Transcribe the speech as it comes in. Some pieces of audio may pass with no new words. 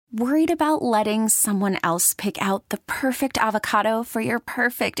Worried about letting someone else pick out the perfect avocado for your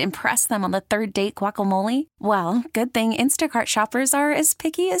perfect impress them on the third date guacamole? Well, good thing Instacart shoppers are as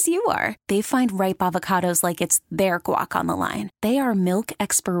picky as you are. They find ripe avocados like it's their guac on the line. They are milk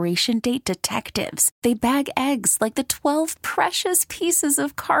expiration date detectives. They bag eggs like the 12 precious pieces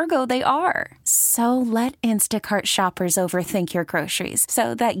of cargo they are. So let Instacart shoppers overthink your groceries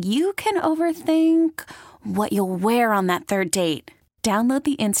so that you can overthink what you'll wear on that third date. Download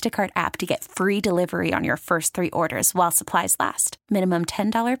the Instacart app to get free delivery on your first 3 orders while supplies last. Minimum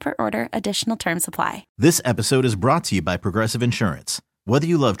 $10 per order. Additional terms apply. This episode is brought to you by Progressive Insurance. Whether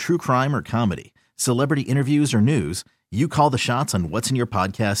you love true crime or comedy, celebrity interviews or news, you call the shots on what's in your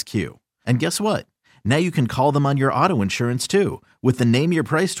podcast queue. And guess what? Now you can call them on your auto insurance too with the Name Your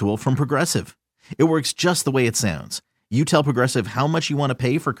Price tool from Progressive. It works just the way it sounds. You tell Progressive how much you want to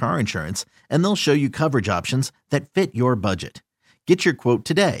pay for car insurance, and they'll show you coverage options that fit your budget. Get your quote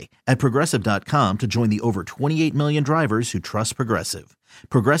today at Progressive.com to join the over 28 million drivers who trust Progressive.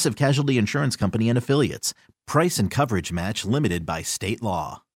 Progressive Casualty Insurance Company and Affiliates. Price and coverage match limited by state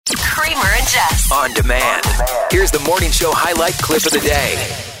law. Kramer and Jess. On demand. Here's the morning show highlight clip of the day.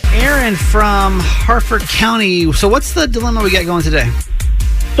 Erin from Harford County. So what's the dilemma we got going today?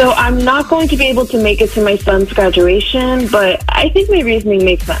 So I'm not going to be able to make it to my son's graduation, but I think my reasoning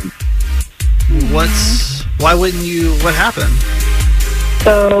makes sense. Why wouldn't you? What happened?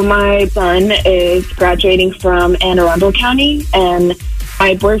 So my son is graduating from Anne Arundel County, and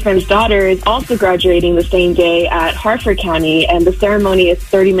my boyfriend's daughter is also graduating the same day at Harford County, and the ceremony is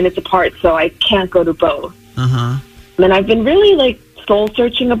 30 minutes apart, so I can't go to both. And I've been really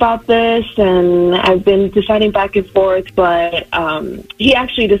soul-searching about this, and I've been deciding back and forth, but he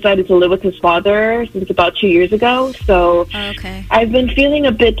actually decided to live with his father since about 2 years ago, so I've been feeling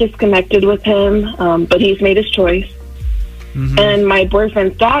a bit disconnected with him, but he's made his choice. And my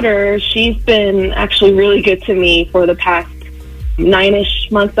boyfriend's daughter, she's been actually really good to me for the past 9-ish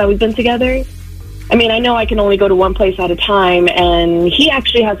months that we've been together. I mean, I know I can only go to one place at a time, and he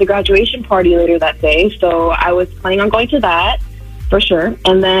actually has a graduation party later that day, so I was planning on going to that for sure.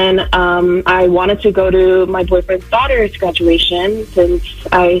 And then I wanted to go to my boyfriend's daughter's graduation since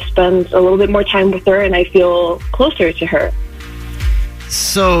I spend a little bit more time with her and I feel closer to her.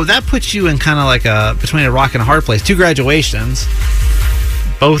 So that puts you in kind of like between a rock and a hard place. 2 graduations,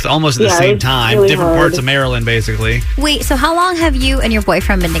 both almost at the same time, really different parts of Maryland, basically. Wait, so how long have you and your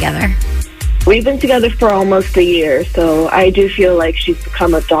boyfriend been together? We've been together for almost a year, so I do feel like she's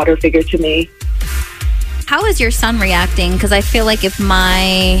become a daughter figure to me. How is your son reacting? Because I feel like if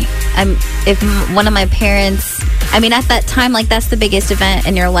one of my parents, at that time, that's the biggest event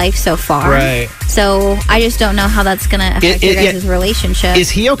in your life so far. Right. So I just don't know how that's going to affect your guys' relationship. Is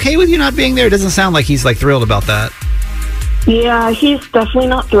he okay with you not being there? It doesn't sound like he's thrilled about that. Yeah, he's definitely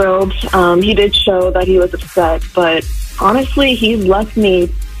not thrilled. He did show that he was upset, but honestly, he's left me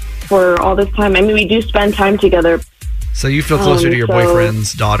for all this time. We do spend time together. So you feel closer to your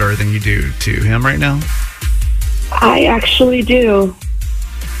boyfriend's daughter than you do to him right now? I actually do.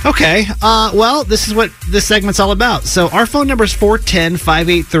 Okay. Well, this is what this segment's all about. So our phone number is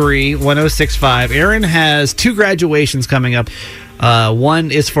 410-583-1065. Erin has 2 graduations coming up.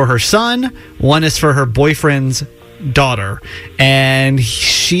 One is for her son. One is for her boyfriend's daughter. And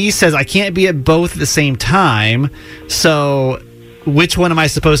she says, I can't be at both at the same time. So which one am I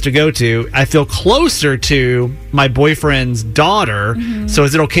supposed to go to? I feel closer to my boyfriend's daughter. So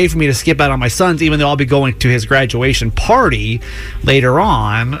is it okay for me to skip out on my son's, even though I'll be going to his graduation party later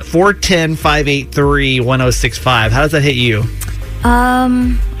on? 410-583-1065. How does that hit you?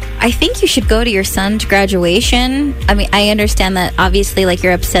 I think you should go to your son's graduation. I understand that obviously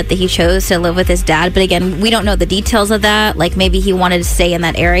you're upset that he chose to live with his dad, but again, we don't know the details of that. Maybe he wanted to stay in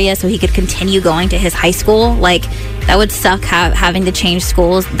that area so he could continue going to his high school. That would suck having to change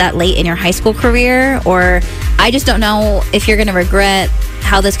schools that late in your high school career. Or I just don't know if you're going to regret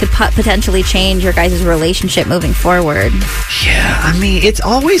how this could potentially change your guys' relationship moving forward. Yeah, it's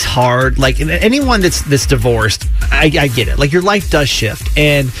always hard. Anyone that's divorced, I get it. Your life does shift,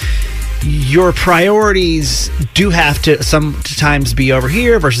 and your priorities do have to sometimes be over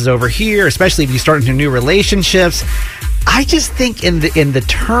here versus over here, especially if you start into new relationships. I just think in the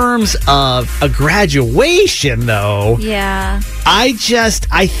terms of a graduation, though. Yeah. I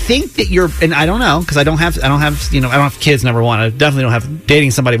think that and I don't know, because I don't have kids, number one. I definitely don't have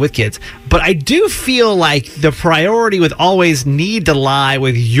dating somebody with kids. But I do feel like the priority would always need to lie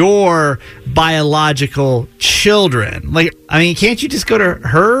with your biological children. Can't you just go to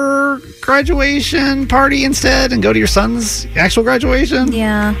her graduation party instead and go to your son's actual graduation?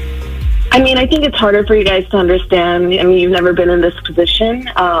 Yeah. I mean, I think it's harder for you guys to understand. I mean, you've never been in this position.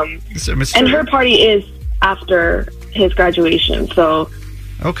 And her party is after his graduation, so...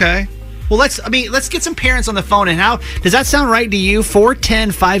 Okay. Well, let's get some parents on the phone. And how does that sound right to you?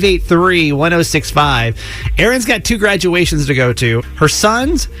 410-583-1065. Erin's got 2 graduations to go to. Her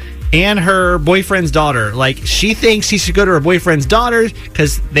son's and her boyfriend's daughter. Like, she thinks she should go to her boyfriend's daughters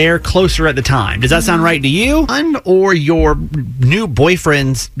because they're closer at the time. Does that sound right to you? Or your new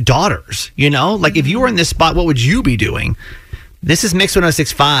boyfriend's daughters? You know, like if you were in this spot, what would you be doing? This is Mix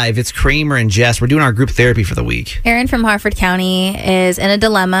 1065. It's Kramer and Jess. We're doing our group therapy for the week. Erin from Harford County is in a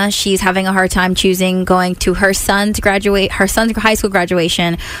dilemma. She's having a hard time choosing going to her son's high school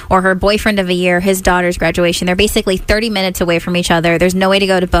graduation or her boyfriend of a year, his daughter's graduation. They're basically 30 minutes away from each other. There's no way to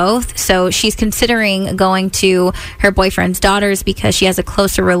go to both. So she's considering going to her boyfriend's daughter's because she has a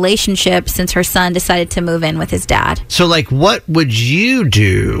closer relationship since her son decided to move in with his dad. So, like, what would you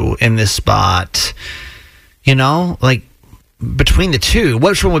do in this spot? You know, like, between the two,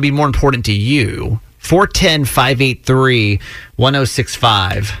 which one would be more important to you?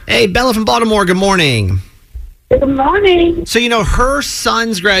 410-583-1065. Hey, Bella from Baltimore, good morning. Good morning. So, you know, her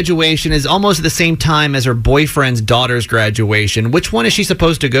son's graduation is almost at the same time as her boyfriend's daughter's graduation. Which one is she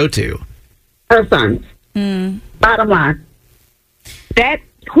supposed to go to? Her son's. Bottom line.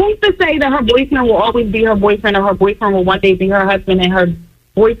 Who's to say that her boyfriend will always be her boyfriend or her boyfriend will one day be her husband and her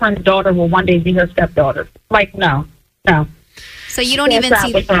boyfriend's daughter will one day be her stepdaughter? Like, no. So you don't even see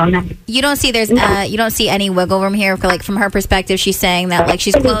you don't see any wiggle room here. Like, from her perspective, she's saying that like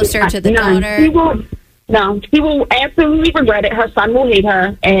she's closer to the daughter. She will absolutely regret it. Her son will hate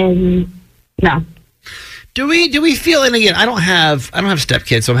her, and no. Do we feel? And again, I don't have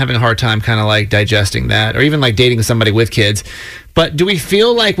stepkids, so I'm having a hard time kind of like digesting that, or even like dating somebody with kids. But do we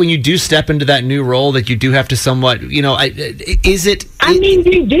feel like when you do step into that new role that you do have to somewhat, you know, is it? I mean,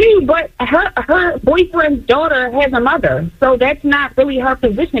 you do, but her boyfriend's daughter has a mother, so that's not really her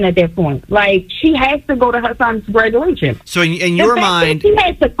position at that point. Like, she has to go to her son's graduation. So in your mind, she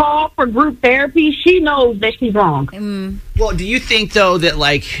has to call for group therapy. She knows that she's wrong. Well, do you think though that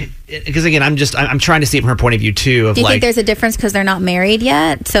like, because again, I'm trying to see it from her point of view too. Of do you like, think there's a difference because they're not married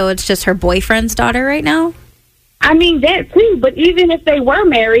yet? So it's just her boyfriend's daughter right now? I mean, that too, but even if they were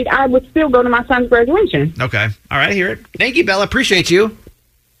married, I would still go to my son's graduation. Okay. All right, I hear it. Thank you, Bella. Appreciate you.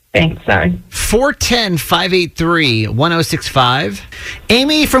 Thanks, sorry. 410-583-1065.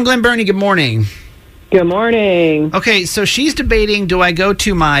 Amy from Glen Burnie, good morning. Good morning. Okay, so she's debating, do I go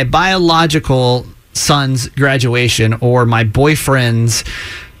to my biological son's graduation or my boyfriend's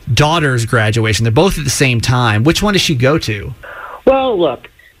daughter's graduation? They're both at the same time. Which one does she go to? Well, look,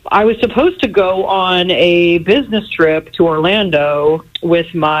 I was supposed to go on a business trip to Orlando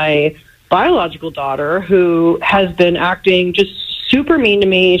with my biological daughter, who has been acting just super mean to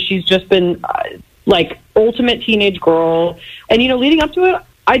me. She's just been like ultimate teenage girl. And, you know, leading up to it,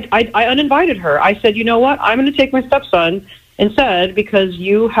 I uninvited her. I said, you know what, I'm going to take my stepson instead because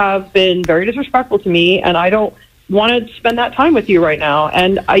you have been very disrespectful to me and I don't want to spend that time with you right now.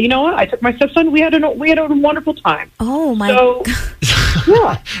 And you know what, I took my stepson. We had a wonderful time. Oh my God.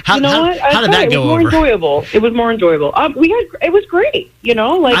 Yeah. How did that go over? It was more enjoyable. It was great. You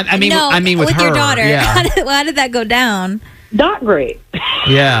know, like I mean with her, your daughter. Yeah. How did that go down? Not great.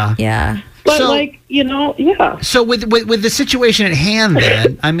 Yeah. Yeah. But so, like, you know, yeah. So with the situation at hand,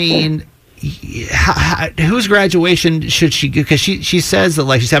 then, I mean, whose graduation should she? Because she says that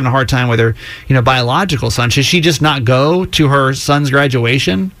like she's having a hard time with her, you know, biological son. Should she just not go to her son's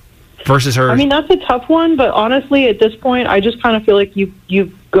graduation versus her? I mean, that's a tough one, but honestly, at this point, I just kind of feel like you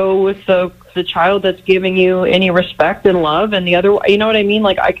go with the child that's giving you any respect and love, and the other, you know what I mean?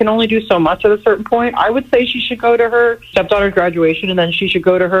 Like, I can only do so much at a certain point. I would say she should go to her stepdaughter's graduation, and then she should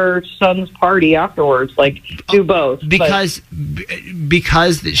go to her son's party afterwards. Like, do both. Because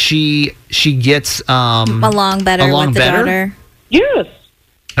she gets along better with the daughter. Yes.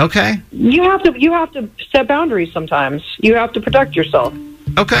 Okay. You have to set boundaries sometimes. You have to protect yourself.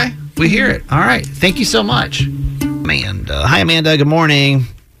 Okay. We hear it. All right. Thank you so much. Amanda. Hi, Amanda. Good morning.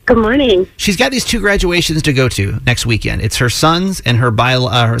 Good morning. She's got these 2 graduations to go to next weekend. It's her son's and her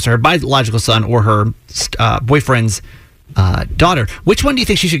biological son or her boyfriend's daughter. Which one do you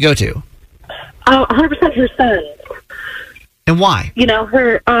think she should go to? 100% her son. And why? You know,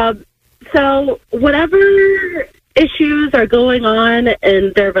 her. So whatever issues are going on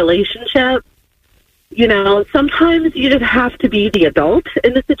in their relationship, you know, sometimes you just have to be the adult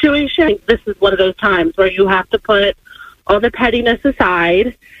in the situation. This is one of those times where you have to put all the pettiness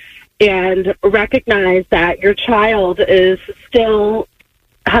aside and recognize that your child is still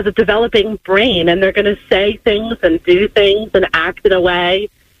has a developing brain and they're going to say things and do things and act in a way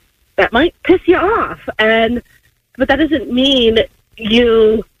that might piss you off. But that doesn't mean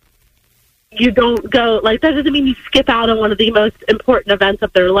you don't go, like, that doesn't mean you skip out on one of the most important events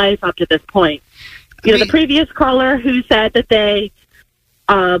of their life up to this point. The previous caller who said that they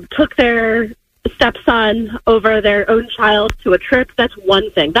took their stepson over their own child to a trip, that's one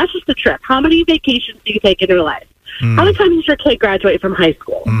thing. That's just a trip. How many vacations do you take in your life? How many times does your kid graduate from high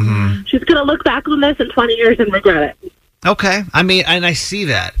school? She's going to look back on this in 20 years and regret it. Okay. I mean, and I see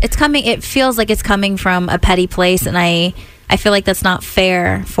that. It feels like it's coming from a petty place, and I feel like that's not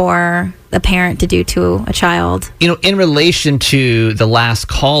fair for the parent to do to a child. In relation to the last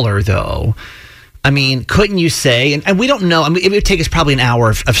caller, though, I mean, couldn't you say, and we don't know, I mean, it would take us probably an hour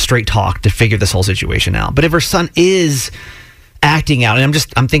of straight talk to figure this whole situation out, but if her son is acting out, and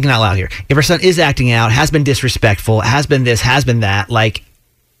I'm thinking out loud here, if her son is acting out, has been disrespectful, has been this, has been that, like,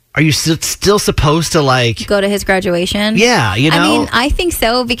 are you still supposed to, like, go to his graduation? Yeah, I mean, I think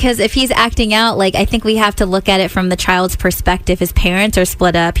so, because if he's acting out, like, I think we have to look at it from the child's perspective. His parents are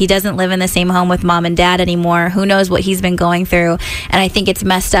split up. He doesn't live in the same home with mom and dad anymore. Who knows what he's been going through? And I think it's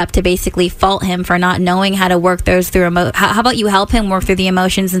messed up to basically fault him for not knowing how to work those through how about you help him work through the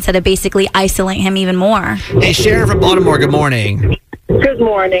emotions instead of basically isolate him even more? Hey, Sharon from Baltimore, good morning. Good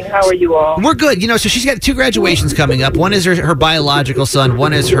morning. How are you all? We're good. So she's got 2 graduations coming up. One is her biological son.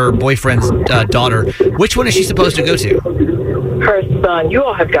 One is her boyfriend's daughter. Which one is she supposed to go to? Her son. You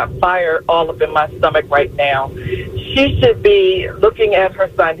all have got fire all up in my stomach right now. She should be looking at her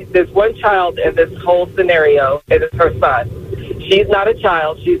son. There's one child in this whole scenario. It is her son. She's not a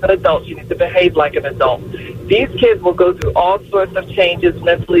child. She's an adult. She needs to behave like an adult. These kids will go through all sorts of changes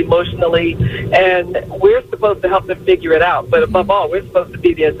mentally, emotionally, and we're supposed to help them figure it out. But above all, we're supposed to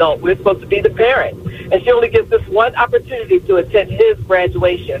be the adult. We're supposed to be the parent. And she only gets this one opportunity to attend his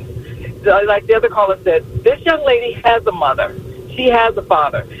graduation. Like the other caller said, this young lady has a mother. She has a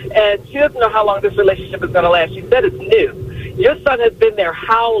father. And she doesn't know how long this relationship is going to last. She said it's new. Your son has been there.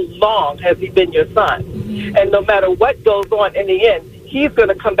 How long has he been your son? And no matter what goes on in the end, he's going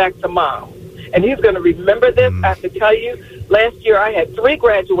to come back to mom. And he's going to remember this. I have to tell you, last year I had 3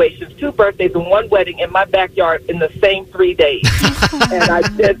 graduations, 2 birthdays, and 1 wedding in my backyard in the same 3 days. And I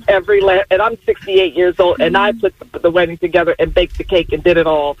did and I'm 68 years old, and I put the wedding together and baked the cake and did it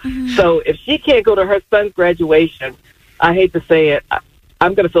all. So if she can't go to her son's graduation, I hate to say it,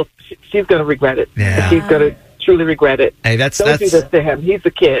 I'm going to feel she's going to regret it. Yeah. She's going to truly regret it. Hey, Don't do this to him. He's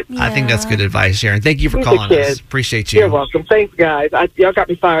a kid. I think that's good advice, Sharon. Thank you for calling us. Appreciate you. You're welcome. Thanks, guys. Y'all got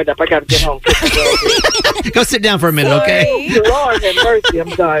me fired up. I got to get home. Go sit down for a minute, okay? Lord have mercy. I'm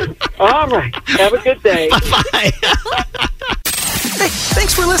done. All right. Have a good day. Bye-bye. Hey,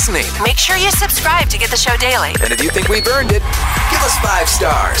 thanks for listening. Make sure you subscribe to get the show daily. And if you think we've earned it, give us 5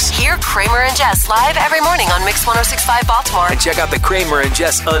 stars. Hear Kramer and Jess live every morning on Mix 106.5 Baltimore. And check out the Kramer and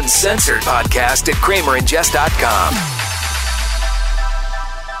Jess Uncensored podcast at kramerandjess.com.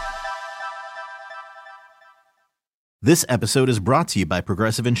 This episode is brought to you by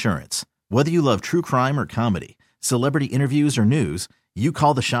Progressive Insurance. Whether you love true crime or comedy, celebrity interviews or news, you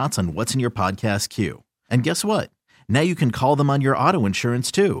call the shots on what's in your podcast queue. And guess what? Now you can call them on your auto insurance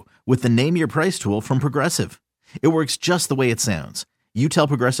too with the Name Your Price tool from Progressive. It works just the way it sounds. You tell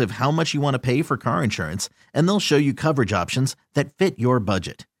Progressive how much you want to pay for car insurance, and they'll show you coverage options that fit your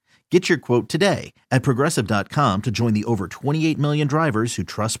budget. Get your quote today at Progressive.com to join the over 28 million drivers who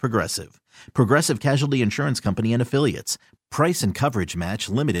trust Progressive. Progressive Casualty Insurance Company and Affiliates. Price and coverage match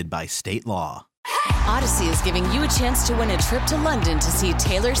limited by state law. Odyssey is giving you a chance to win a trip to London to see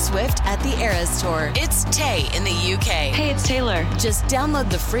Taylor Swift at the Eras Tour. It's Tay in the UK. Hey, it's Taylor. Just download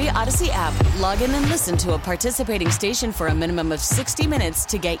the free Odyssey app, log in and listen to a participating station for a minimum of 60 minutes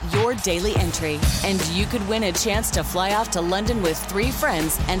to get your daily entry. And you could win a chance to fly off to London with 3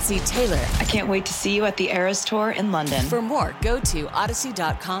 friends and see Taylor. I can't wait to see you at the Eras Tour in London. For more, go to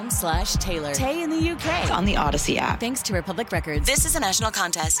odyssey.com/Taylor. Tay in the UK. It's on the Odyssey app. Thanks to Republic Records. This is a national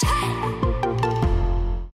contest.